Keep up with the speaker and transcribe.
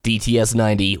DTS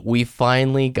 90, we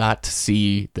finally got to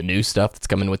see the new stuff that's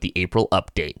coming with the April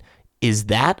update. Is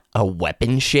that a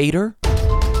weapon shader?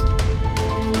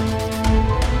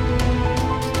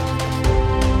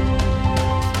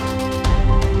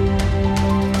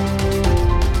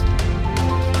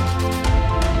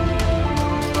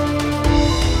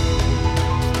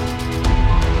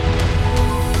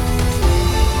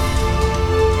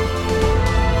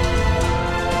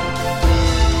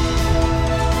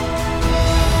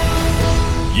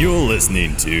 You're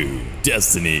listening to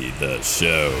Destiny the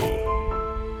Show.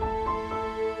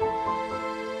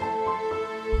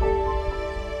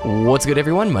 What's good,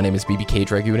 everyone? My name is BBK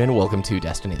Dragoon, and welcome to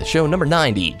Destiny the Show number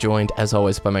 90, joined as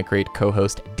always by my great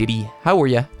co-host Diddy. How are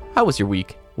ya? How was your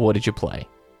week? What did you play?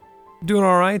 Doing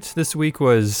all right. This week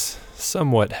was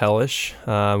somewhat hellish.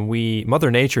 Mother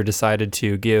Nature decided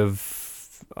to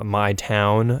give my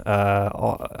town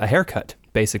a haircut.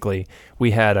 Basically,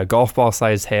 we had a golf ball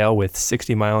sized hail with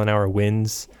 60-mile-an-hour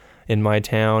winds in my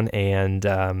town,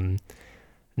 and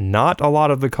not a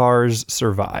lot of the cars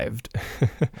survived.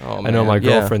 Oh, I know my man.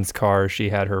 girlfriend's car, she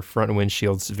had her front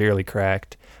windshield severely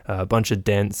cracked, a bunch of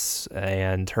dents,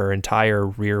 and her entire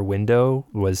rear window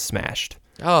was smashed.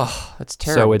 Oh, that's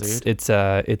terrible, so dude.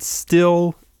 it's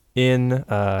still in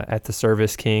at the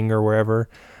Service King or wherever.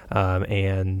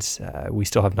 And we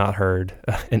still have not heard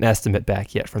an estimate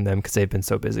back yet from them because they've been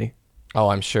so busy. Oh,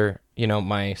 I'm sure. You know,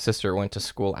 my sister went to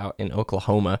school out in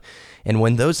Oklahoma, and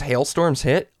when those hailstorms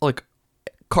hit, like,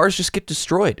 cars just get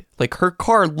destroyed. Like, her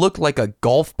car looked like a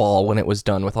golf ball when it was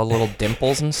done with all the little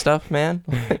dimples and stuff, man.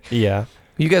 Yeah.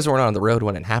 You guys weren't on the road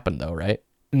when it happened, though, right?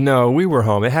 No, we were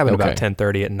home. It happened Okay. about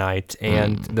 10:30 at night.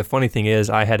 And the funny thing is,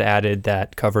 I had added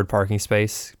that covered parking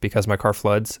space because my car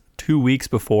floods 2 weeks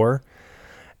before.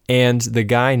 And the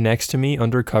guy next to me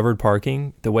under covered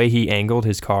parking, the way he angled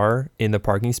his car in the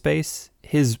parking space,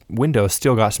 his window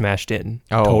still got smashed in.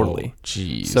 Totally.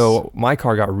 Jeez. So my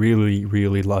car got really,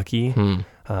 really lucky.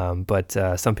 But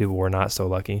some people were not so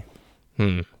lucky.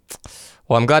 Well,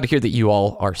 I'm glad to hear that you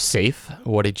all are safe.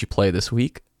 What did you play this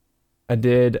week? I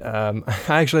did. I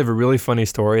actually have a really funny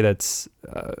story that's,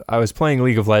 I was playing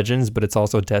League of Legends, but it's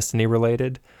also Destiny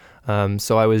related.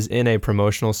 So I was in a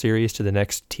promotional series to the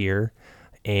next tier,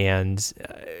 and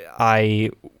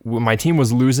my team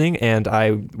was losing, and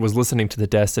I was listening to the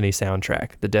Destiny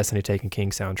soundtrack, the Destiny Taken King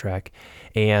soundtrack,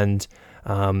 and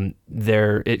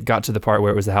it got to the part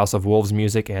where it was the House of Wolves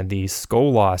music, and the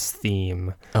Skolas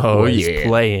theme was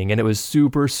playing, and it was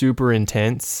super, super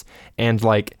intense, and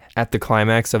like at the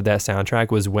climax of that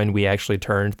soundtrack was when we actually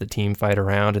turned the team fight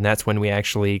around, and that's when we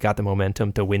actually got the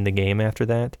momentum to win the game after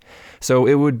that. So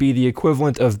it would be the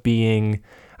equivalent of being,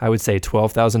 I would say,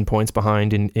 12,000 points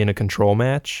behind in a control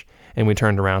match, and we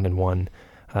turned around and won.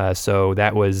 So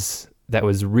that was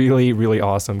really, really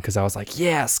awesome because I was like,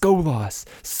 yeah, Skolas,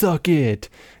 suck it.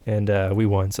 And we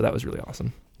won, so that was really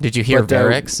awesome. Did you hear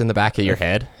Varix in the back of your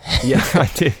head? Yeah, I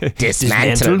did.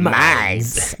 Dismantle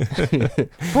mines.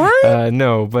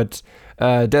 No, but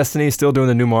Destiny's still doing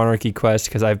the New Monarchy quest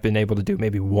because I've been able to do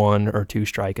maybe 1 or 2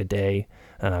 strike a day,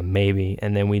 maybe.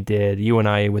 And then you and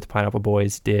I with Pineapple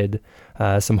Boys did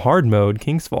some hard mode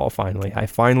Kingsfall finally. I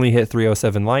finally hit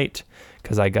 307 light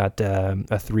because I got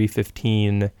a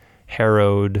 315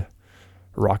 Harrowed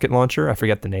rocket launcher. I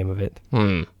forget the name of it.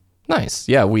 Nice.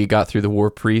 Yeah, we got through the War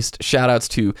Priest. Shoutouts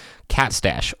to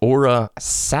Catstash, Aura,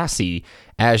 Sassy,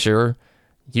 Azure,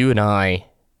 you and I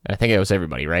think it was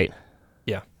everybody, right?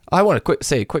 Yeah. I want to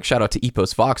say a quick shout out to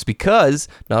Epos Vox because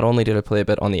not only did I play a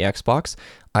bit on the Xbox,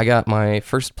 I got my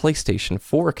first PlayStation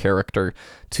 4 character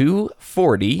to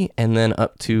 40 and then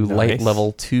up to light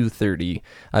level 230.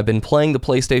 I've been playing the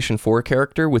PlayStation 4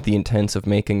 character with the intent of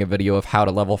making a video of how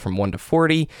to level from 1 to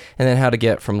 40 and then how to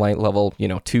get from light level,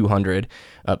 200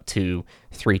 up to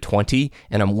 320,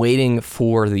 and I'm waiting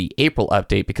for the April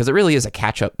update because it really is a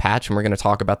catch-up patch, and we're going to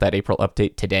talk about that April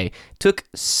update today. Took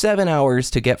 7 hours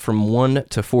to get from 1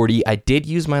 to 40. I did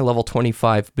use my level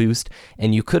 25 boost,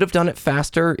 and you could have done it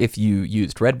faster if you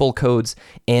used Red Bull codes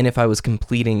and if I was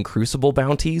completing Crucible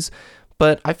bounties,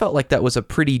 but I felt like that was a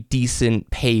pretty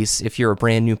decent pace if you're a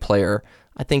brand new player.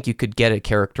 I think you could get a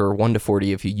character 1 to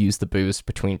 40 if you use the boost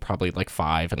between probably like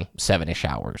 5 and 7-ish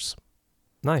hours.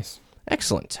 Nice.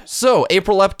 Excellent. So,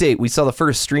 April update. We saw the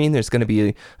first stream. There's going to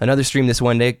be another stream this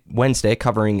Wednesday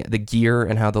covering the gear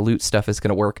and how the loot stuff is going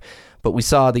to work. But we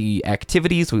saw the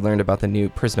activities. We learned about the new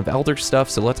Prison of Elders stuff.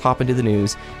 So let's hop into the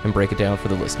news and break it down for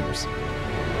the listeners.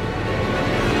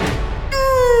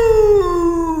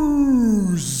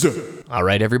 News! All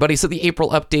right, everybody. So the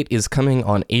April update is coming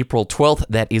on April 12th.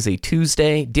 That is a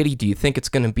Tuesday. Diddy, do you think it's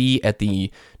going to be at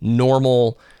the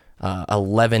normal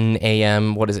 11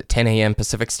 a.m., 10 a.m.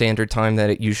 Pacific Standard Time that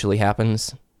it usually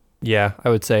happens? Yeah, I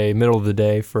would say middle of the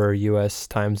day for U.S.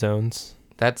 time zones.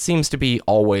 That seems to be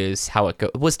always how it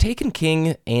goes. Was Taken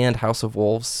King and House of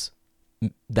Wolves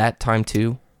that time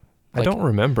too? I don't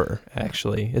remember,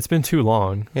 actually. It's been too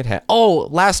long.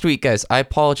 Last week, guys, I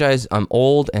apologize. I'm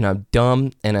old and I'm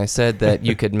dumb, and I said that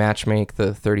you could matchmake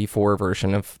the 34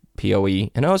 version of PoE,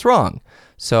 and I was wrong.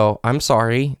 So I'm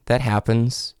sorry. That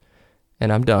happens,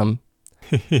 and I'm dumb.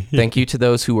 Thank you to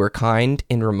those who were kind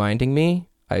in reminding me.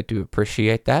 I do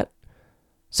appreciate that.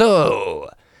 So,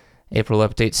 April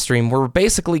update stream. We're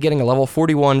basically getting a level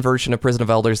 41 version of Prison of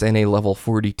Elders and a level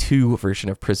 42 version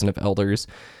of Prison of Elders.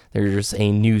 There's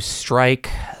a new strike.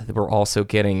 We're also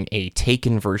getting a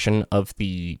Taken version of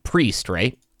the Priest,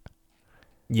 right?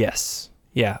 Yes.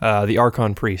 Yeah, the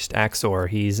Archon Priest, Axor.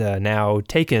 He's now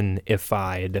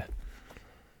Taken-ified.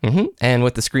 And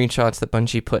with the screenshots that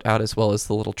Bungie put out, as well as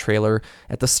the little trailer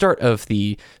at the start of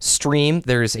the stream,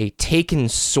 there's a Taken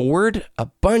sword, a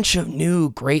bunch of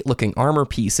new great-looking armor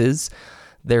pieces.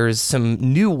 There's some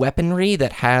new weaponry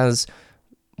that has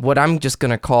what I'm just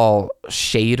going to call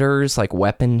shaders, like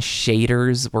weapon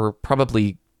shaders. Were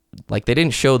probably, like, they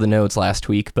didn't show the nodes last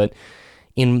week, but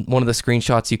in one of the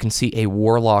screenshots, you can see a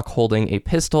warlock holding a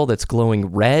pistol that's glowing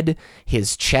red.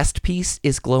 His chest piece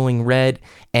is glowing red,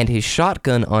 and his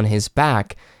shotgun on his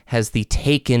back has the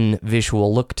Taken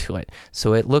visual look to it.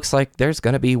 So it looks like there's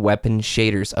going to be weapon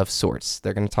shaders of sorts.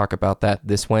 They're going to talk about that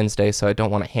this Wednesday, so I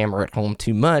don't want to hammer it home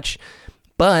too much.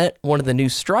 But one of the new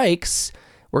strikes,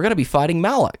 we're going to be fighting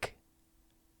Malak.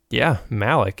 Yeah,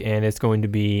 Malak, and it's going to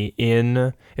be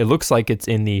it looks like it's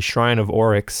in the Shrine of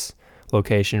Oryx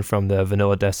location from the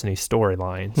Vanilla Destiny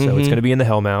storyline. So it's going to be in the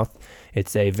Hellmouth.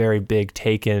 It's a very big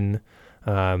Taken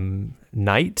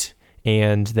knight,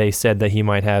 and they said that he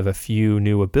might have a few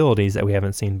new abilities that we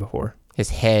haven't seen before. His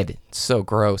head, so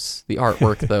gross. The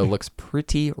artwork, though, looks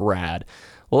pretty rad.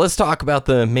 Well, let's talk about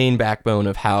the main backbone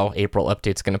of how April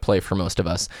Update's going to play for most of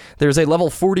us. There's a level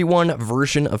 41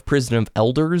 version of Prison of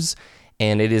Elders,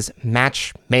 and it is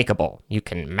match-makeable. You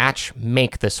can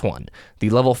match-make this one. The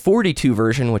level 42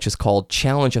 version, which is called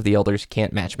Challenge of the Elders, you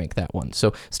can't match-make that one.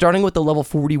 So starting with the level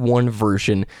 41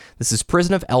 version, this is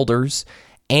Prison of Elders,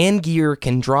 and gear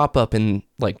can drop in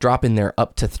there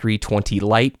up to 320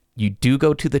 light. You do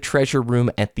go to the treasure room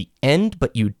at the end,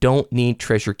 but you don't need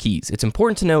treasure keys. It's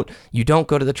important to note you don't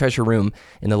go to the treasure room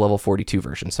in the level 42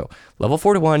 version. So level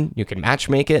 41, you can match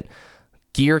make it.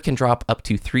 Gear can drop up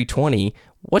to 320.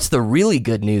 What's the really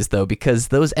good news, though? Because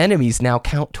those enemies now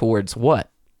count towards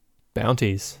what?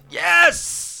 Bounties.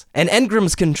 Yes! And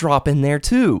engrams can drop in there,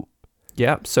 too.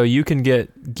 Yeah, so you can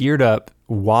get geared up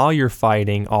while you're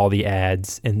fighting all the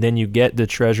ads, and then you get the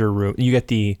treasure room. You get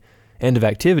the end of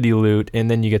activity loot, and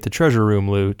then you get the treasure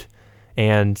room loot,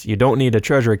 and you don't need a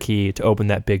treasure key to open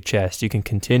that big chest. You can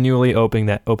continually opening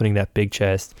that big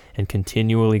chest and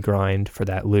continually grind for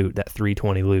that loot, that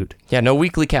 320 loot. Yeah, no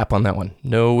weekly cap on that one.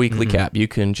 No weekly cap. You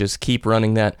can just keep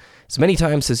running that as many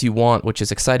times as you want, which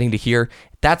is exciting to hear.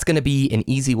 That's going to be an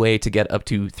easy way to get up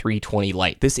to 320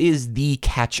 light. This is the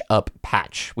catch-up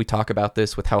patch. We talk about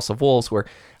this with House of Wolves, where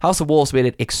House of Wolves made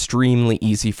it extremely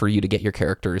easy for you to get your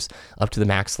characters up to the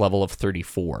max level of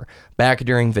 34. Back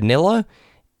during vanilla,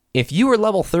 if you were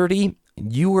level 30,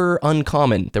 you were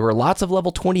uncommon. There were lots of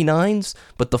level 29s,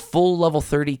 but the full level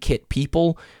 30 kit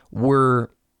people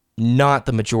were not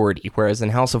the majority, whereas in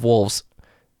House of Wolves,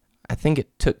 I think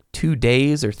it took 2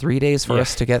 days or 3 days for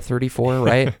us to get 34,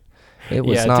 right? It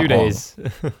was not 2 days.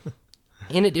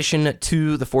 In addition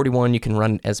to the 41, you can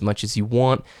run as much as you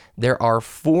want. There are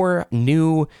 4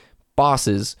 new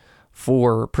bosses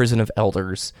for Prison of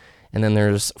Elders, and then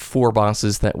there's 4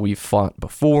 bosses that we've fought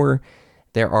before.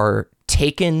 There are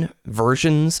Taken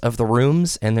versions of the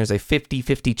rooms, and there's a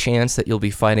 50-50 chance that you'll be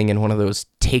fighting in one of those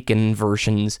Taken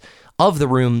versions of the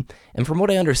room. And from what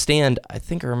I understand, I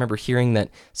think I remember hearing that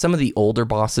some of the older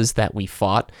bosses that we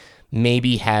fought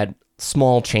maybe had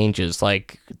small changes,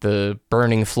 like the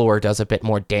burning floor does a bit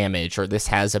more damage, or this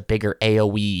has a bigger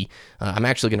AoE. I'm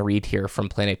actually going to read here from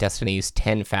Planet Destiny's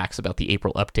 10 facts about the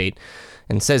April update.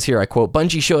 And says here, I quote,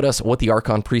 Bungie showed us what the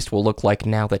Archon Priest will look like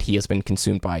now that he has been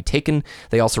consumed by Taken.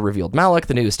 They also revealed Malak,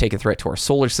 the newest Taken threat to our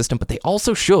solar system, but they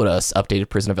also showed us updated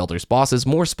Prison of Elders bosses.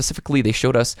 More specifically, they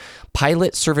showed us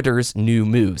Pilot Servitor's new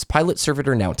moves. Pilot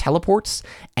Servitor now teleports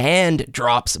and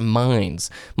drops mines,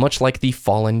 much like the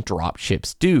fallen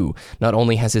dropships do. Not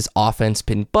only has his offense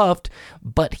been buffed,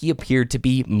 but he appeared to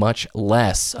be much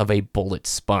less of a bullet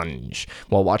sponge.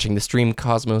 While watching the stream,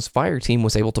 Cosmos Fire Team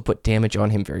was able to put damage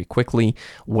on him very quickly.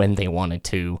 when they wanted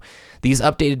to. These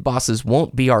updated bosses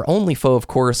won't be our only foe, of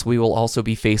course. We will also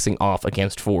be facing off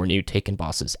against 4 new Taken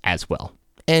bosses as well.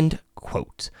 End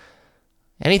quote.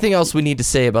 Anything else we need to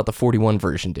say about the 41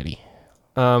 version, Diddy?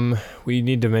 We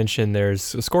need to mention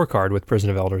there's a scorecard with Prison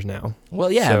of Elders now.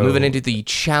 Well, yeah, moving into the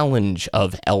Challenge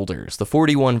of Elders. The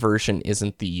 41 version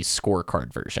isn't the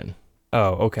scorecard version.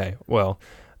 Oh, okay. Well,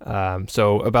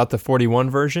 so about the 41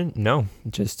 version, no,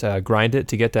 just grind it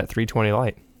to get that 320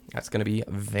 light. That's going to be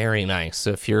very nice.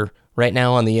 So if you're right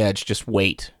now on the edge, just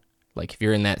wait. Like if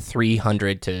you're in that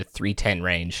 300 to 310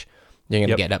 range, you're going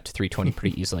to get up to 320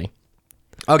 pretty easily.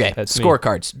 Okay, That's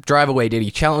scorecards. Drive away,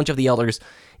 Diddy. Challenge of the Elders.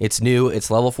 It's new.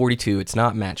 It's level 42. It's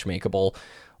not matchmakeable.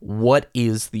 What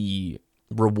is the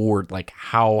reward? Like,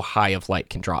 how high of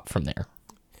light can drop from there?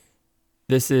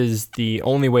 This is the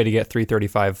only way to get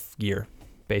 335 gear,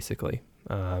 basically.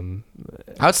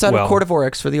 Outside of Court of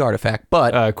Oryx for the artifact,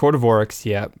 but... Court of Oryx,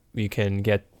 yeah, you can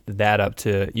get that up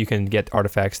to... You can get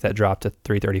artifacts that drop to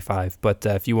 335. But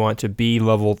if you want to be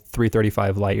level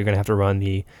 335 light, you're going to have to run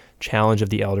the Challenge of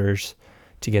the Elders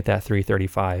to get that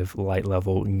 335 light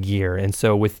level gear. And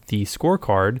so with the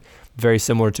scorecard, very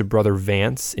similar to Brother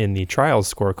Vance in the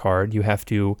Trials scorecard, you have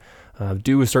to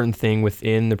do a certain thing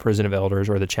within the Prison of Elders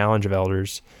or the Challenge of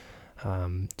Elders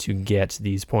to get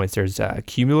these points. There's a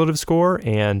cumulative score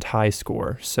and high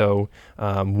score. So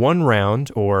one round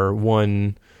or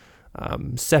one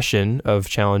session of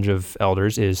Challenge of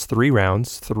Elders is 3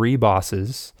 rounds, 3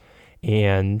 bosses,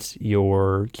 and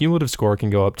your cumulative score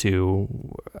can go up to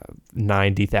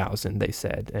 90,000, they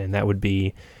said. And that would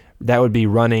be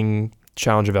running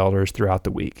Challenge of Elders throughout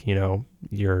the week. You know,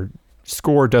 your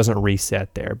score doesn't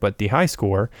reset there, but the high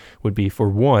score would be for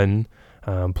one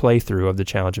playthrough of the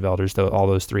Challenge of Elders, all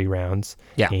those 3 rounds.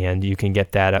 Yeah. And you can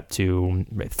get that up to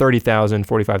 30,000,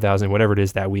 45,000, whatever it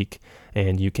is that week.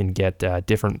 And you can get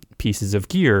different pieces of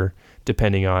gear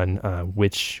depending on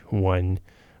which one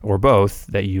or both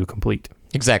that you complete.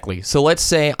 Exactly. So let's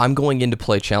say I'm going in to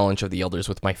play Challenge of the Elders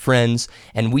with my friends,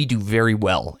 and we do very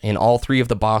well. In all 3 of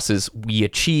the bosses, we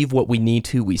achieve what we need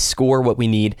to, we score what we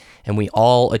need, and we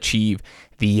all achieve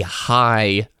the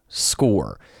high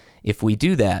score. If we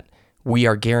do that, we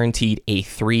are guaranteed a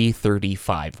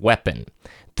 335 weapon.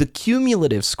 The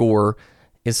cumulative score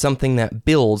is something that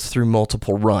builds through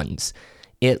multiple runs.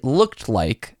 It looked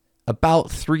like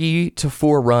about 3 to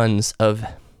 4 runs of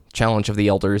Challenge of the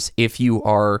Elders if you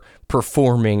are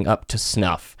performing up to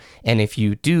snuff. And if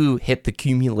you do hit the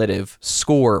cumulative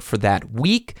score for that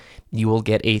week, you will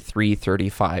get a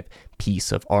 335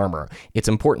 piece of armor. It's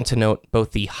important to note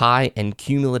both the high and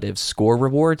cumulative score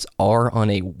rewards are on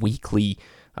a weekly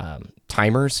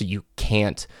timer, so you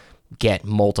can't get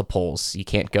multiples. You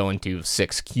can't go and do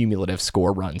 6 cumulative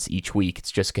score runs each week.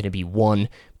 It's just going to be 1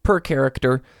 per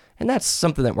character. And that's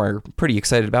something that we're pretty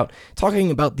excited about. Talking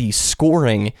about the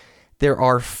scoring, there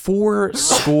are 4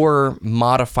 score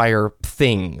modifier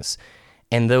things,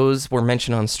 and those were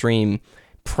mentioned on stream.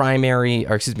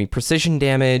 Precision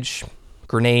damage,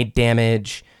 grenade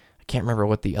damage. I can't remember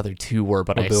what the other 2 were,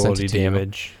 but ability I sent it to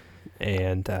damage.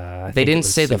 And they didn't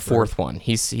say the 4th one.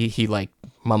 He like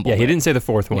mumbled. Yeah, he it. didn't say the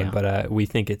 4th one, but we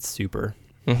think it's super.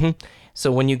 Mm-hmm.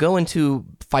 So when you go into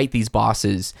fight these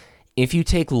bosses, if you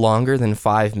take longer than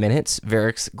 5 minutes,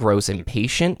 Varix grows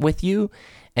impatient with you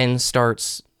and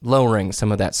starts lowering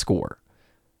some of that score.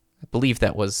 I believe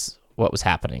that was what was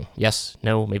happening. Yes?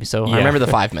 No? Maybe so? Yeah. I remember the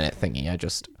 5-minute thingy.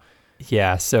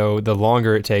 Yeah, so the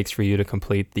longer it takes for you to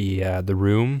complete the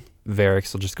room,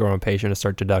 Varix will just grow impatient and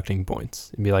start deducting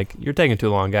points. And be like, you're taking too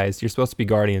long, guys. You're supposed to be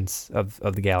guardians of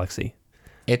the galaxy.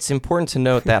 It's important to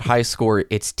note that high score,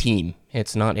 it's team.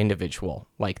 It's not individual.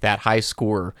 Like that high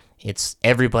score, it's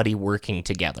everybody working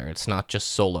together. It's not just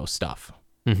solo stuff.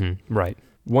 Mm-hmm, right.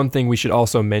 One thing we should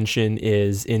also mention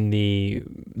is in the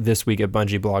This Week at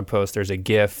Bungie blog post, there's a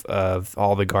GIF of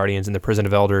all the Guardians in the Prison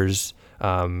of Elders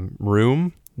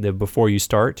room before you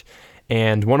start.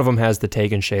 And one of them has the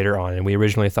Taken shader on. And we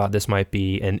originally thought this might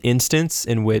be an instance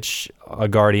in which a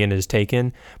Guardian is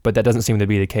taken, but that doesn't seem to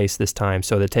be the case this time.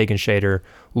 So the Taken shader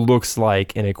looks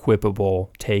like an equipable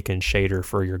Taken shader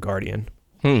for your Guardian.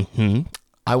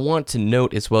 I want to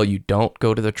note as well, you don't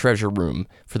go to the treasure room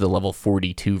for the level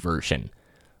 42 version.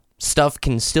 Stuff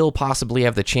can still possibly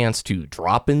have the chance to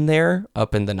drop in there,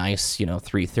 up in the nice,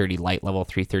 330 light level,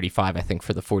 335, I think,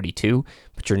 for the 42,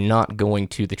 but you're not going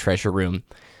to the treasure room.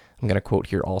 I'm going to quote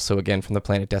here also again from the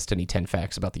Planet Destiny 10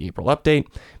 facts about the April update.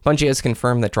 Bungie has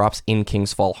confirmed that drops in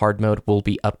King's Fall hard mode will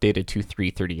be updated to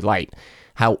 330 light.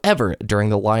 However, during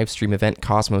the live stream event,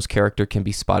 Cosmo's character can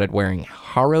be spotted wearing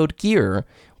harrowed gear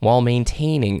while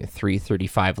maintaining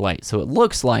 335 light. So it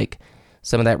looks like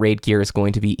some of that raid gear is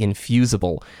going to be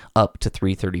infusible up to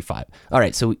 335. All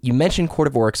right, so you mentioned Court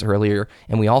of Oryx earlier,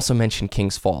 and we also mentioned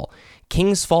King's Fall.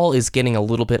 King's Fall is getting a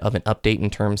little bit of an update in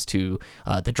terms to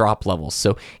the drop levels.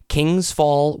 So King's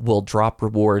Fall will drop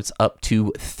rewards up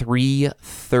to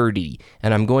 330,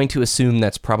 and I'm going to assume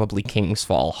that's probably King's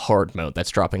Fall hard mode that's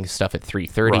dropping stuff at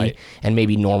 330, Right. and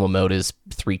maybe normal mode is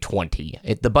 320.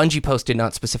 The Bungie post did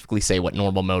not specifically say what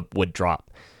normal mode would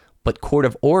drop, but Court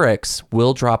of Oryx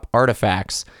will drop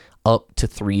artifacts up to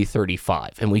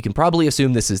 335, and we can probably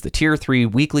assume this is the Tier 3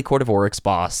 weekly Court of Oryx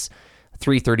boss,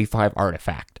 335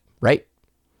 artifact. Right?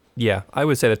 Yeah, I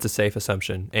would say that's a safe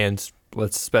assumption. And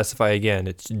let's specify again,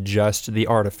 it's just the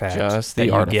artifact that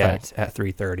you get at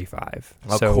 335.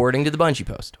 According to the Bungie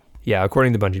post. Yeah,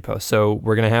 according to the Bungie post. So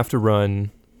we're going to have to run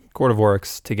Court of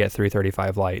Oryx to get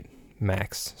 335 light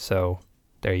max. So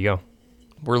there you go.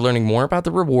 We're learning more about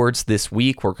the rewards this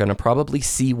week. We're going to probably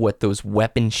see what those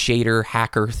weapon shader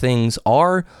hacker things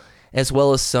are, as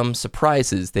well as some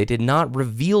surprises. They did not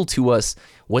reveal to us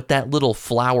what that little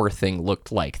flower thing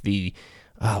looked like.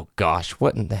 Oh gosh,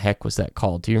 what in the heck was that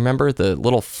called? Do you remember the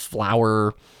little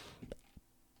flower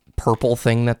purple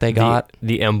thing that they got?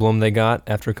 The emblem they got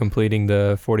after completing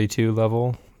the 42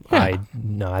 level? Yeah.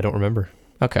 I don't remember.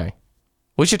 Okay.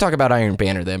 We should talk about Iron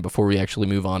Banner then before we actually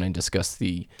move on and discuss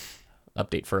the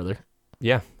update further.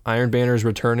 Yeah, Iron Banner is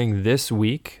returning this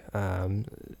week.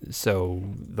 So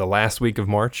the last week of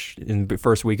March, in the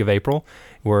first week of April,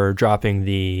 we're dropping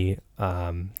the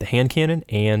hand cannon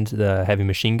and the heavy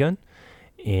machine gun,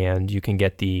 and you can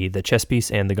get the chest piece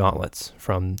and the gauntlets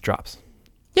from drops.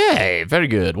 Yay, very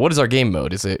good. What is our game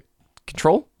mode? Is it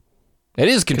Control? It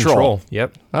is Control.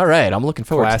 Yep. All right, I'm looking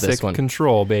forward Classic to this one.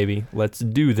 Control, baby. Let's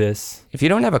do this. If you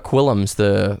don't have a Quillums,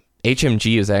 the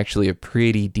HMG is actually a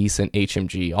pretty decent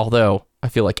HMG, although I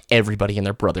feel like everybody and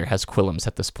their brother has Quillums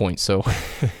at this point, so...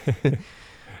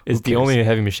 It's the only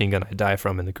heavy machine gun I die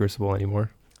from in the Crucible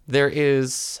anymore. There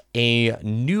is a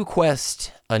new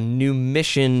quest, a new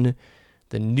mission,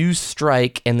 the new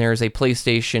strike, and there's a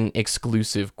PlayStation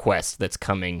exclusive quest that's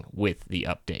coming with the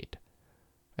update.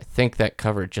 I think that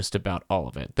covered just about all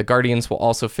of it. The Guardians will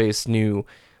also face new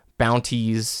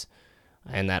bounties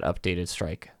and that updated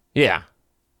strike. Yeah,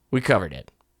 we covered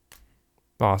it.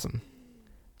 Awesome.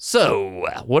 So,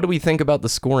 what do we think about the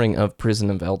scoring of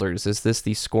Prison of Elders? Is this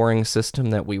the scoring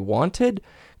system that we wanted?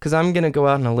 Because I'm going to go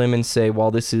out on a limb and say, while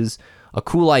this is a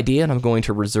cool idea and I'm going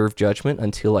to reserve judgment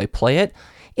until I play it,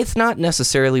 it's not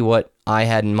necessarily what I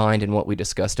had in mind and what we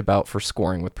discussed about for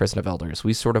scoring with Prison of Elders.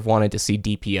 We sort of wanted to see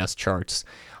DPS charts,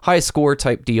 high score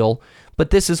type deal,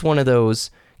 but this is one of those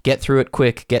get through it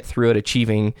quick, get through it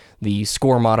achieving the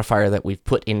score modifier that we've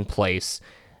put in place.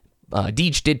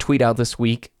 Deej did tweet out this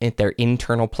week at their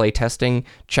internal playtesting,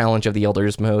 Challenge of the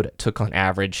Elders mode took on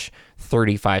average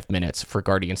 35 minutes for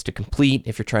Guardians to complete.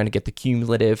 If you're trying to get the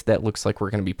cumulative, that looks like we're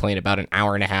going to be playing about an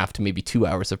hour and a half to maybe 2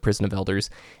 hours of Prison of Elders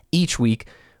each week,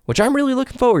 which I'm really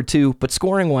looking forward to. But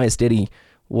scoring-wise, Diddy,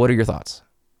 what are your thoughts?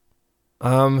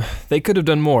 They could have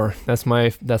done more. That's my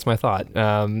thought.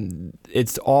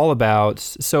 It's all about,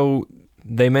 so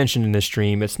they mentioned in this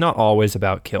stream, it's not always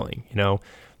about killing,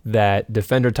 that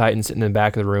Defender Titan sitting in the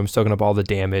back of the room, soaking up all the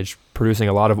damage, producing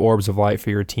a lot of orbs of light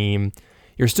for your team.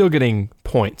 You're still getting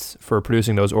points for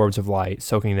producing those orbs of light,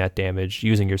 soaking that damage,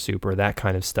 using your super, that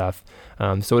kind of stuff.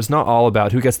 So it's not all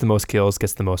about who gets the most kills,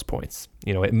 gets the most points.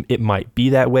 It might be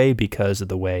that way because of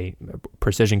the way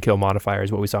precision kill modifier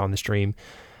is what we saw on the stream.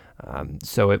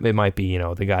 So it might be,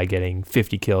 the guy getting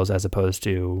 50 kills as opposed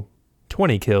to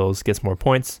 20 kills gets more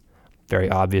points.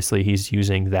 Very obviously, he's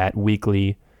using that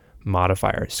weekly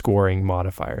modifier, scoring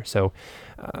modifier. So,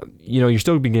 you're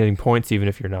still be getting points even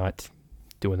if you're not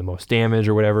doing the most damage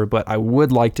or whatever, but I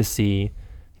would like to see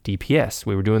DPS.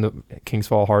 We were doing the King's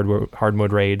Fall hard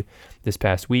mode raid this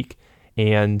past week,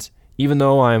 and even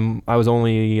though I was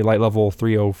only light level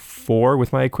 304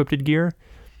 with my equipped gear,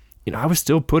 I was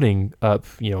still putting up,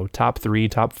 top 3,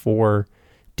 top 4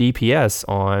 DPS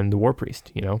on the War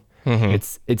Priest, Mm-hmm.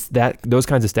 It's those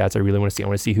kinds of stats I really want to see. I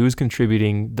want to see who's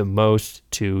contributing the most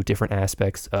to different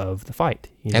aspects of the fight.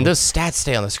 And those stats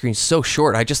stay on the screen so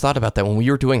short. I just thought about that when we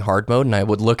were doing hard mode, and I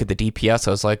would look at the DPS.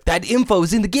 I was like, that info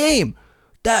is in the game.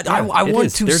 I want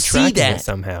to see that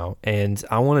somehow. And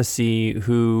I want to see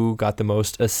who got the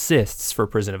most assists for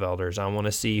Prison of Elders. I want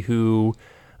to see who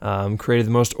created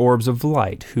the most orbs of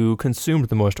light, who consumed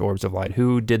the most orbs of light,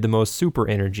 who did the most super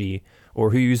energy,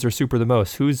 or who used their super the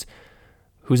most. Who's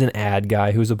an ad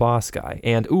guy, who's a boss guy.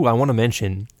 And, I want to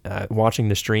mention, watching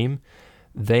the stream,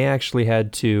 they actually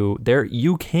had to,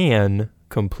 you can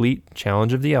complete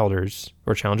Challenge of Elders,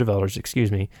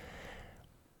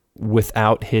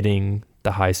 without hitting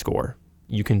the high score.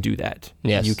 you can do that.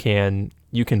 Yes.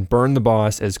 You can burn the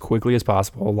boss as quickly as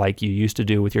possible, like you used to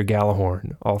do with your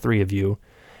Galahorn, all three of you,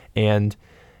 and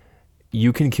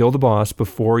you can kill the boss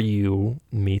before you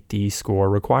meet the score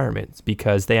requirements,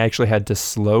 because they actually had to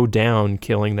slow down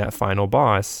killing that final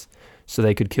boss so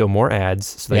they could kill more ads,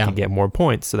 so they could get more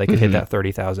points, so they could hit that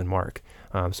 30,000 mark.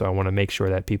 So I want to make sure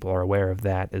that people are aware of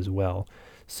that as well.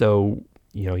 So,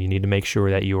 you need to make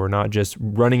sure that you are not just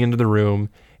running into the room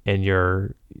and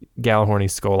you're Galahorning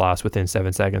Skolas within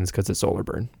 7 seconds because it's solar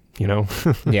burn,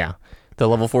 Yeah. The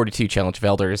level 42 Challenge of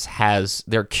Elders has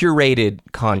their curated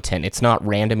content. It's not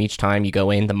random each time you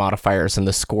go in. The modifiers and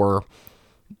the score,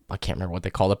 I can't remember what they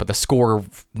call it, but the score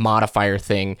modifier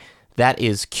thing, that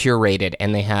is curated,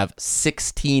 and they have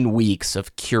 16 weeks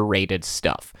of curated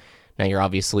stuff. Now, you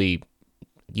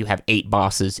have 8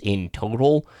 bosses in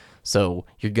total, so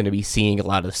you're going to be seeing a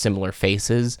lot of similar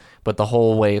faces, but the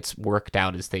whole way it's worked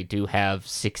out is they do have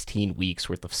 16 weeks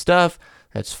worth of stuff.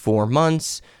 That's 4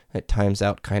 months. It times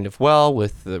out kind of well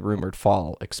with the rumored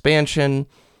fall expansion,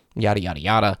 yada, yada,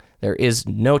 yada. There is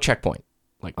no checkpoint.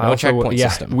 Checkpoint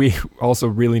system. We also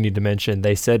really need to mention,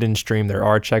 they said in stream there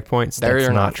are checkpoints. That's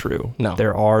not true. No.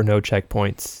 There are no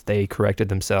checkpoints. They corrected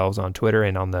themselves on Twitter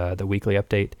and on the weekly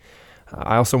update.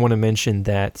 I also want to mention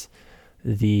that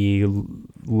the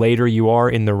later you are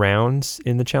in the rounds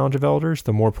in the Challenge of Elders,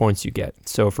 the more points you get.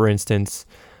 So, for instance,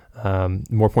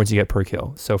 more points you get per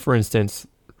kill. So, for instance,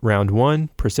 round 1,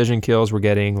 precision kills, we're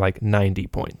getting like 90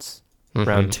 points.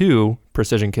 Round 2,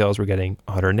 precision kills, we're getting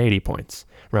 180 points.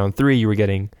 Round 3, you were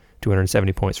getting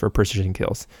 270 points for precision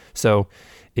kills. So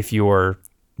if you're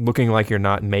looking like you're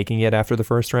not making it after the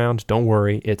first round, don't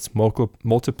worry. It's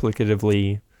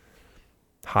multiplicatively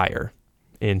higher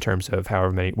in terms of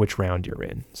which round you're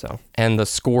in. So, and the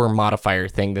score modifier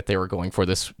thing that they were going for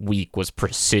this week was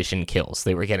precision kills.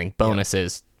 They were getting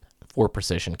bonuses for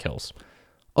precision kills.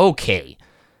 Okay.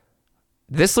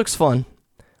 This looks fun.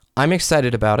 I'm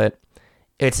excited about it.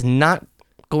 It's not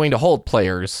going to hold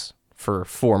players for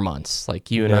 4 months. Like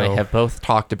you and I have both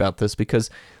talked about this, because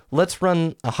let's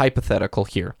run a hypothetical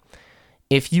here.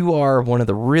 If you are one of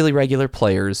the really regular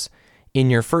players, in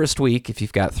your first week, if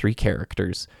you've got 3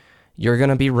 characters, you're going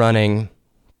to be running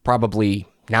probably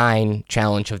 9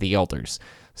 Challenge of the Elders.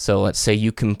 So let's say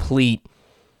you complete,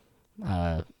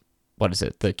 the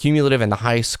cumulative and the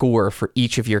high score for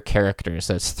each of your characters.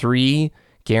 That's 3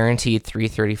 guaranteed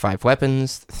 335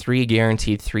 weapons, 3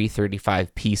 guaranteed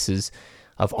 335 pieces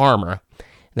of armor.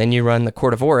 Then you run the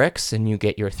Court of Oryx, and you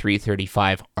get your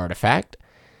 335 artifact.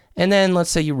 And then let's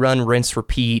say you run rinse,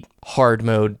 repeat, hard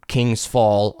mode, King's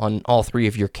Fall on all 3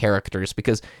 of your characters,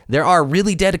 because there are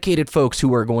really dedicated folks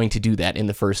who are going to do that in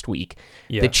the first week.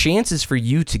 Yeah. The chances for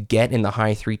you to get in the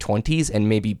high 320s and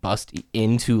maybe bust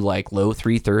into like low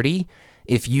 330,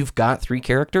 if you've got 3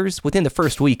 characters within the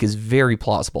first week, is very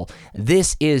plausible.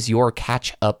 This is your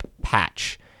catch-up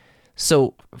patch.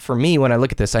 So for me, when I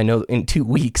look at this, I know in 2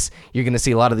 weeks, you're going to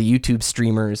see a lot of the YouTube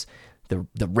streamers,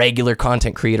 the regular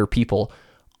content creator people,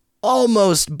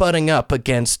 almost butting up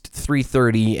against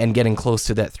 330 and getting close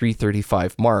to that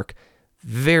 335 mark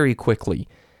very quickly.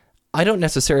 I don't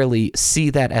necessarily see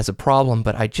that as a problem,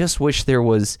 but I just wish there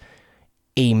was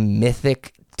a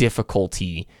mythic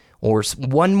difficulty or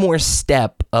one more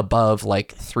step above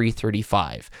like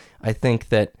 335. I think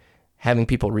that having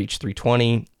people reach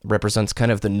 320 represents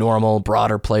kind of the normal,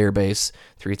 broader player base.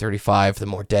 335, the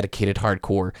more dedicated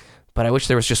hardcore. But I wish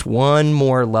there was just one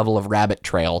more level of rabbit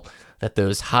trail that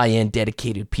those high-end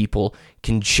dedicated people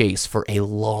can chase for a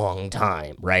long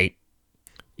time, right?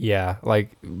 Yeah,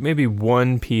 like maybe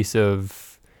one piece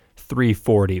of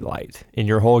 340 light in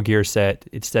your whole gear set.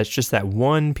 That's just that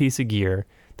one piece of gear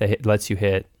that lets you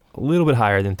hit a little bit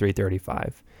higher than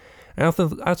 335. And I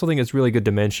also think it's really good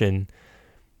to mention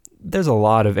there's a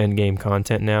lot of endgame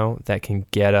content now that can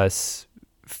get us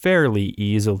fairly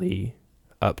easily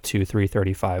up to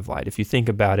 335 light. If you think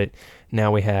about it,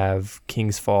 now we have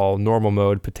King's Fall normal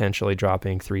mode potentially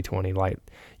dropping 320 light.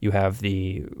 You have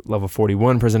the level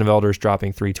 41 Prison of Elders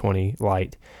dropping 320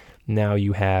 light. Now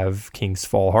you have King's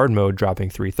Fall hard mode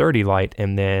dropping 330 light,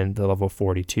 and then the level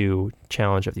 42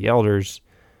 Challenge of the Elders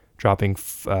dropping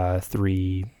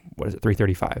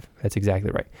 335. That's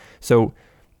exactly right. So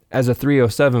as a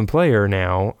 307 player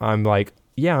now, I'm like,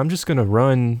 yeah, I'm just going to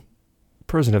run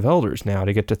Prison of Elders now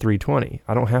to get to 320.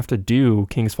 I don't have to do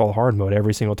King's Fall hard mode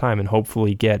every single time and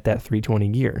hopefully get that 320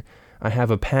 gear. I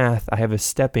have a path, I have a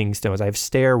stepping stones, I have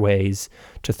stairways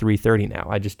to 330 now.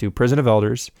 I just do Prison of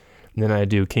Elders, and then I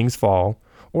do King's Fall,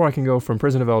 or I can go from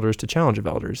Prison of Elders to Challenge of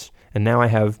Elders. And now I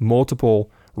have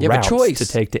multiple routes to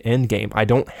take to endgame. I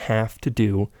don't have to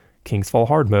do King's Fall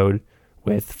hard mode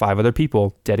with 5 other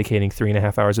people dedicating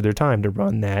 3.5 hours of their time to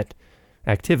run that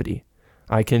activity.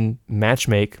 I can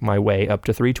matchmake my way up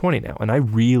to 320 now, and I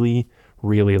really,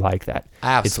 really like that.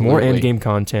 Absolutely. It's more end-game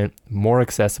content, more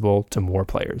accessible to more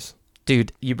players.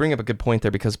 Dude, you bring up a good point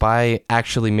there, because by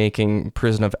actually making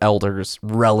Prison of Elders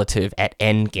relative at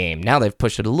endgame, now they've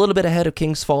pushed it a little bit ahead of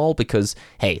King's Fall, because,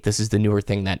 hey, this is the newer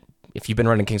thing that if you've been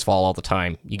running King's Fall all the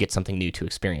time, you get something new to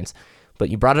experience. But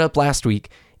you brought it up last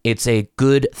week. It's a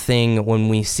good thing when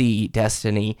we see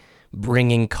Destiny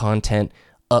bringing content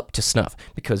up to snuff,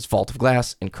 because Vault of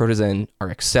Glass and Crota's End are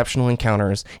exceptional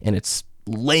encounters, and it's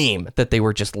lame that they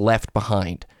were just left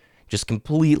behind. Just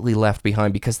completely left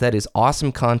behind, because that is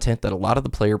awesome content that a lot of the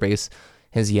player base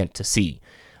has yet to see.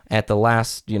 At the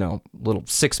last, little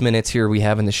 6 minutes here we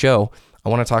have in the show, I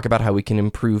want to talk about how we can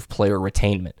improve player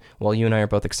retainment. Well, you and I are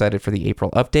both excited for the April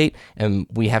update, and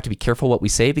we have to be careful what we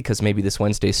say, because maybe this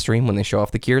Wednesday's stream, when they show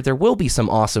off the gear, there will be some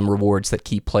awesome rewards that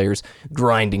keep players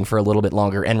grinding for a little bit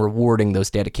longer and rewarding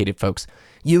those dedicated folks.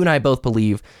 You and I both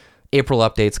believe April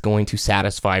update's going to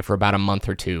satisfy for about a month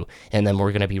or two, and then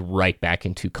we're going to be right back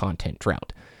into content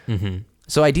drought. Mm-hmm.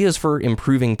 So ideas for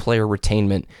improving player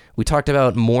retainment. We talked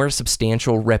about more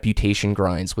substantial reputation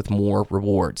grinds with more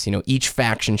rewards. Each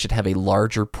faction should have a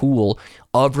larger pool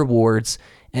of rewards.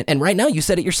 And right now, you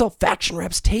said it yourself, faction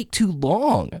reps take too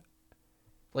long.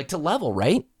 To level,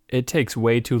 right? It takes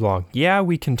way too long. Yeah,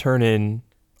 we can turn in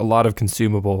a lot of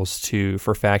consumables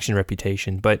for faction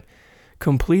reputation, but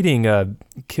completing a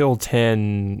kill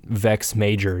 10 Vex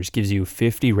Majors gives you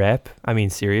 50 rep. I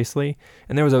mean, seriously?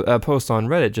 And there was a post on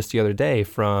Reddit just the other day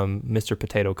from Mr.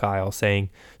 Potato Kyle saying,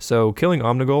 so killing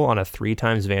Omnigul on a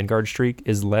 3x Vanguard streak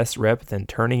is less rep than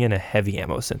turning in a heavy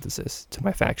ammo synthesis to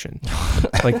my faction.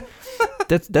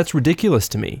 That's ridiculous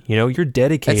to me. You're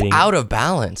dedicating... That's out of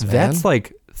balance, man.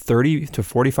 That's 30 to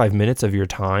 45 minutes of your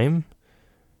time,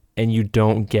 and you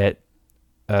don't get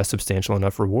a substantial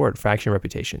enough reward. Faction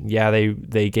reputation. Yeah,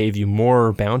 they gave you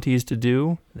more bounties to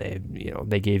do.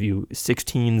 They gave you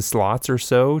 16 slots or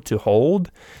so to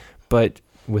hold, but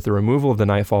with the removal of the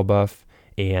Nightfall buff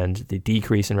and the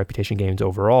decrease in reputation gains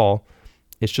overall,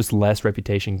 it's just less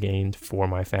reputation gained for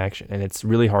my faction, and it's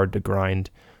really hard to grind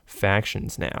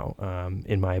factions now,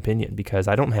 in my opinion, because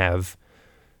I don't have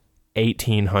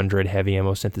 1,800 heavy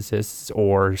ammo synthesis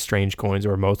or strange coins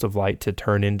or motes of light to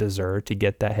turn into Xur to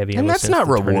get that heavy ammo. And that's not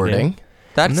rewarding.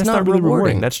 That's not really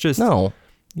rewarding. That's just no.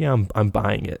 Yeah, I'm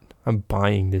buying it. I'm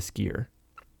buying this gear.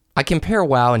 I compare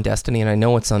WoW and Destiny, and I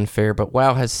know it's unfair, but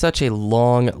WoW has such a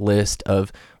long list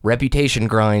of reputation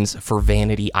grinds for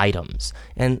vanity items,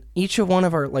 and each of one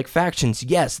of our factions,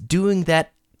 yes, doing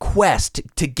that quest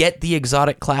to get the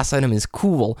exotic class item is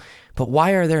cool, but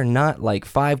why are there not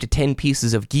 5 to 10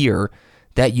 pieces of gear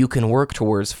that you can work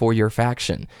towards for your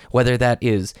faction? Whether that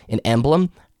is an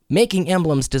emblem. Making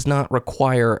emblems does not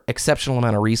require exceptional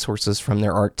amount of resources from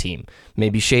their art team.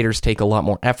 Maybe shaders take a lot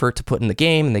more effort to put in the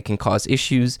game and they can cause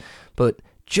issues, but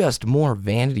just more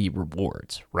vanity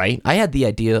rewards, right? I had the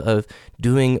idea of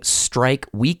doing strike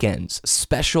weekends,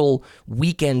 special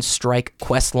weekend strike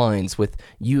quest lines with,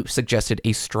 you suggested,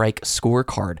 a strike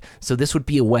scorecard. So this would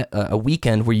be a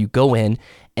weekend where you go in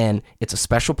and it's a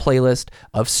special playlist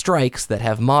of strikes that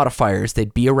have modifiers.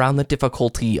 They'd be around the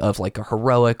difficulty of a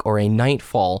heroic or a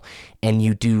nightfall, and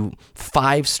you do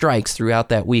 5 strikes throughout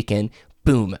that weekend.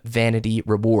 Boom, vanity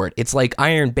reward. It's like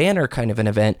Iron Banner kind of an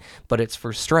event, but it's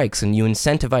for strikes, and you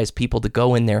incentivize people to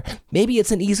go in there. Maybe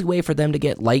it's an easy way for them to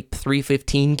get light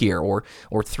 315 gear or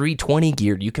 320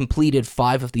 gear. You completed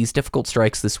 5 of these difficult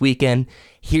strikes this weekend.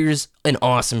 Here's an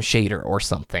awesome shader or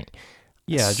something.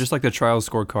 Yeah, just like the Trials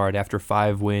scorecard, after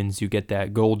 5 wins, you get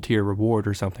that gold tier reward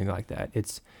or something like that.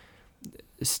 It's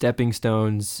stepping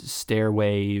stones,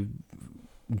 stairway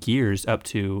gears up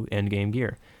to endgame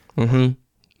gear. Mm-hmm.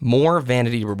 More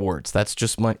vanity rewards. That's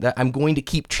just I'm going to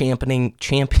keep championing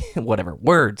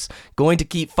words. Going to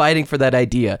keep fighting for that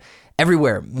idea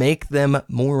everywhere. Make them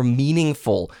more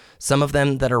meaningful. Some of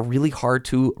them that are really hard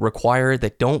to require,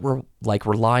 that don't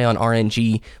rely on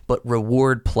RNG, but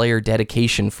reward player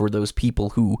dedication for those people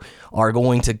who are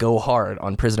going to go hard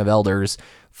on Prison of Elders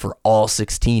for all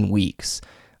 16 weeks.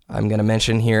 I'm going to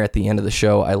mention here at the end of the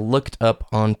show, I looked up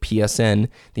on PSN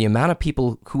the amount of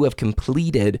people who have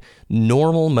completed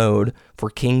normal mode for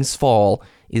King's Fall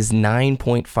is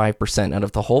 9.5%. Out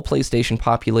of the whole PlayStation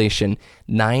population,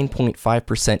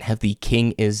 9.5% have the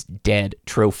King is Dead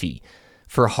trophy.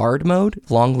 For hard mode,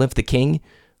 Long Live the King,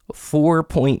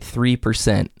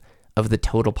 4.3% of the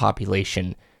total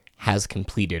population has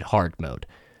completed hard mode.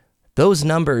 Those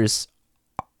numbers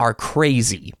are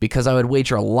crazy, because I would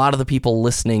wager a lot of the people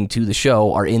listening to the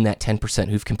show are in that 10%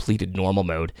 who've completed normal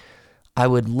mode. I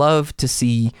would love to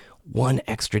see one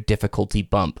extra difficulty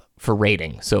bump for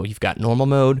rating. So you've got normal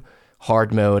mode,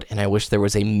 hard mode, and I wish there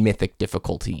was a mythic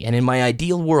difficulty. And in my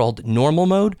ideal world, normal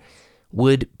mode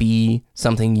would be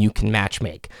something you can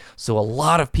matchmake. So a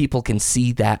lot of people can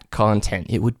see that content.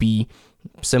 It would be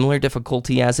similar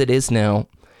difficulty as it is now.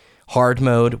 Hard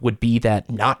mode would be that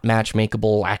not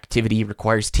matchmakeable activity,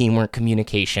 requires teamwork,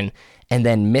 communication. And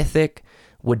then mythic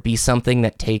would be something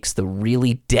that takes the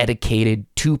really dedicated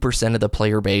 2% of the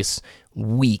player base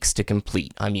weeks to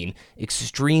complete. I mean,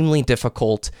 extremely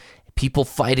difficult. People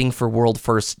fighting for world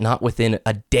first, not within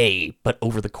a day, but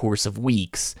over the course of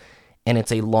weeks. And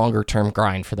it's a longer term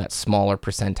grind for that smaller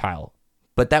percentile.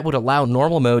 But that would allow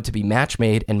normal mode to be match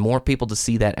made and more people to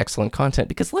see that excellent content,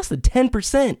 because less than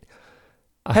 10%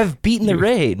 have beaten the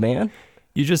raid, man.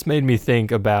 You just made me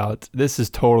think about, this is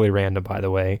totally random, by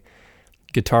the way,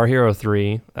 Guitar Hero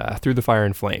 3, Through the Fire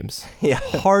and Flames. Yeah.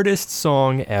 Hardest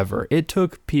song ever. It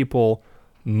took people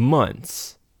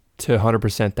months to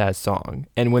 100% that song.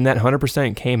 And when that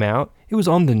 100% came out, it was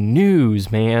on the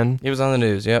news, man. It was on the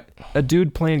news, yep. A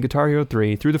dude playing Guitar Hero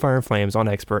 3, Through the Fire and Flames on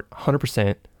Expert,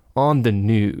 100% on the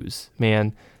news,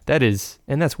 man. That is,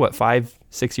 and that's what,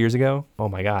 5-6 years ago? Oh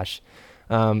my gosh.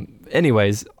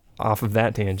 Anyways, off of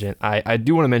that tangent, I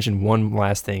do want to mention one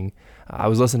last thing. I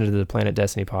was listening to the Planet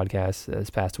Destiny podcast this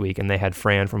past week, and they had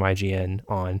Fran from IGN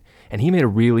on, and he made a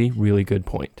really, really good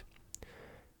point.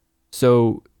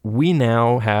 So we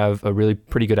now have a really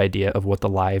pretty good idea of what the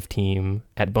live team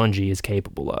at Bungie is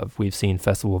capable of. We've seen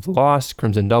Festival of the Lost,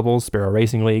 Crimson Doubles, Sparrow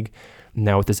Racing League.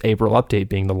 Now with this April update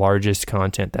being the largest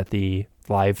content that the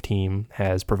live team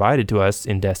has provided to us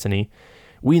in Destiny,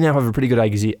 we now have a pretty good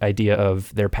idea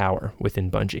of their power within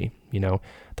Bungie. You know,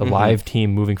 the live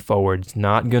team moving forward is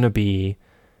not going to be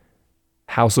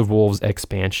House of Wolves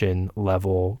expansion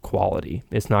level quality.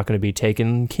 It's not going to be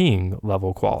Taken King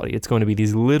level quality. It's going to be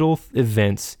these little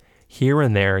events here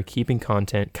and there, keeping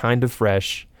content kind of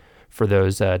fresh for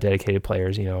those dedicated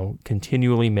players, you know,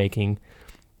 continually making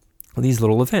these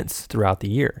little events throughout the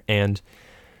year. And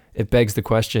it begs the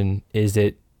question, is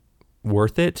it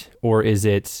worth it, or is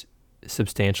it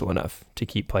substantial enough to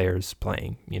keep players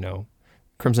playing? You know,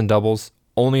 Crimson Doubles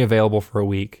only available for a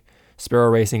week.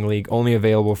 Sparrow Racing League only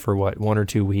available for what, 1 or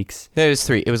 2 weeks? It was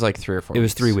 3. It was like 3 or 4 weeks. It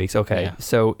was 3 weeks. Okay. Yeah.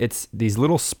 So it's these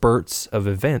little spurts of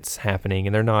events happening,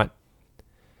 and they're not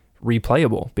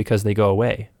replayable because they go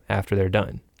away after they're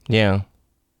done. Yeah.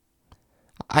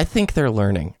 I think they're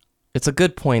learning. It's a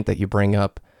good point that you bring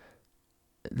up.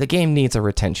 The game needs a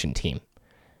retention team.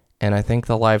 And I think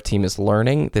the live team is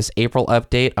learning. This April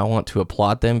update, I want to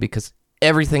applaud them, because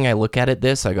everything I look at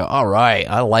this, I go, all right,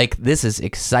 I like, this is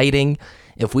exciting.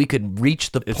 If we could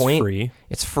reach the point,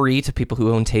 it's free to people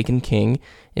who own Taken King.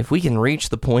 If we can reach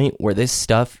the point where this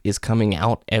stuff is coming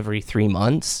out every 3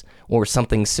 months, or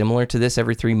something similar to this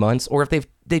every 3 months, or if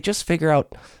they just figure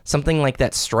out something like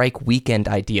that Strike Weekend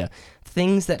idea,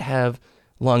 things that have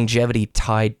longevity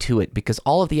tied to it, because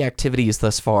all of the activities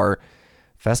thus far,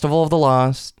 Festival of the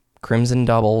Lost, Crimson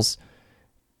Doubles,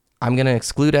 I'm going to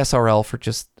exclude SRL for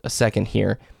just a second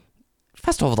here.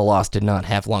 Festival of the Lost did not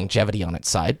have longevity on its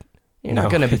side. You're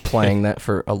not going to be playing that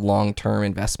for a long-term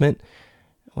investment.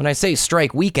 When I say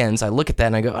Strike Weekends, I look at that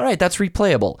and I go, all right, that's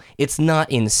replayable. It's not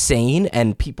insane,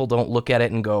 and people don't look at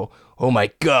it and go, oh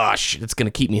my gosh, it's going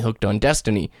to keep me hooked on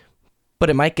Destiny. But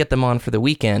it might get them on for the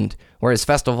weekend, whereas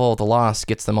Festival of the Lost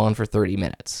gets them on for 30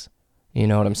 minutes. You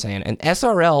know what I'm saying? And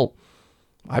SRL,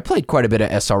 I played quite a bit of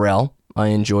SRL. I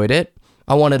enjoyed it.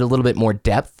 I wanted a little bit more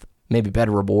depth, maybe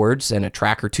better rewards, and a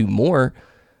track or two more.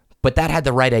 But that had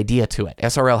the right idea to it.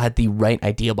 SRL had the right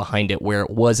idea behind it, where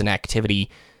it was an activity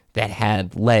that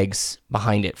had legs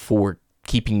behind it for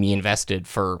keeping me invested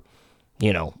for,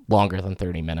 you know, longer than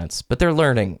 30 minutes. But they're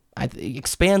learning.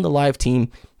 Expand the live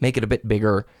team, make it a bit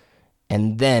bigger,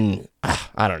 and then,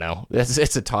 I don't know.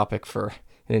 It's a topic for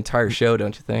an entire show,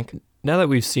 don't you think? Now that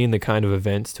we've seen the kind of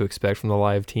events to expect from the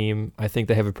live team, I think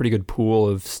they have a pretty good pool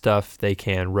of stuff they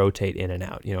can rotate in and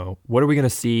out. You know, what are we going to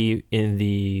see in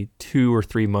the 2 or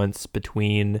 3 months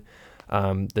between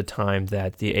the time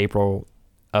that the April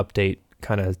update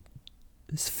kind of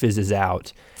fizzes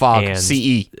out, Fog,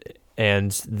 CE,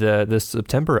 and the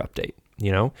September update?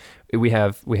 You know, we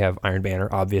have Iron Banner,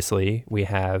 obviously. We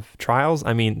have Trials.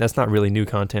 I mean, that's not really new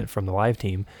content from the live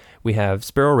team. We have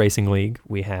Sparrow Racing League.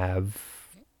 We have,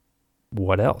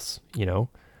 what else? You know,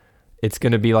 it's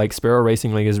going to be like Sparrow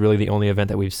Racing League is really the only event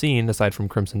that we've seen, aside from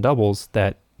Crimson Doubles,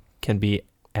 that can be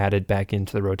added back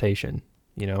into the rotation,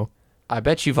 you know? I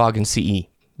bet you VOG and CE,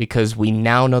 because we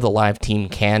now know the live team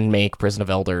can make Prison of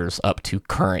Elders up to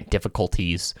current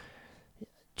difficulties.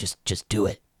 Just do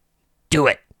it. Do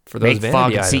it. For those Make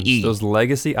Fog vanity and items, CE. those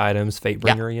legacy items,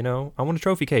 Fatebringer, you know, I want a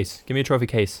trophy case. Give me a trophy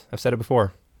case. I've said it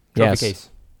before. Trophy case.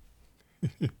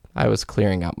 I was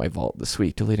clearing out my vault this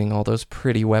week, deleting all those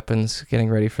pretty weapons, getting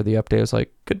ready for the update. I was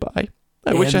like, goodbye.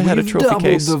 I wish I had a trophy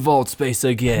case. The vault space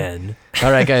again.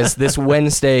 All right, guys, this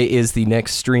Wednesday is the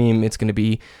next stream. It's going to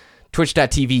be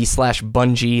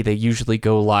twitch.tv/Bungie. They usually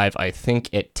go live, I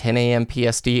think, at 10 a.m.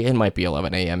 PST. It might be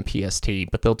 11 a.m. PST,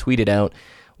 but they'll tweet it out.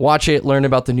 Watch it, learn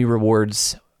about the new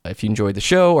rewards. If you enjoyed the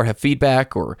show or have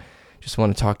feedback or just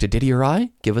want to talk to Diddy or I,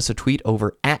 give us a tweet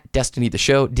over at Destiny the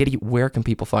Show. Diddy, where can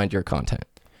people find your content?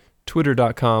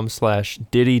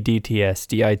 Twitter.com/DiddyDTS,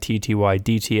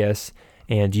 DITTYDTS,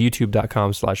 and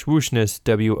YouTube.com/Wooshness,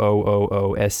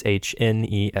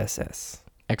 WOOOSHNESS.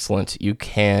 Excellent. You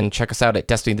can check us out at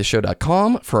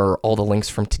DestinyTheShow.com for all the links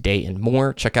from today and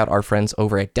more. Check out our friends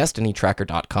over at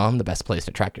DestinyTracker.com, the best place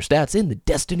to track your stats in the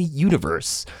Destiny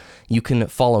universe. You can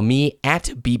follow me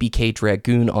at BBK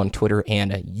Dragoon on Twitter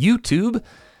and YouTube.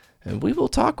 And we will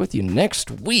talk with you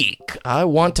next week. I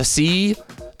want to see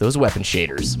those weapon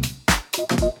shaders.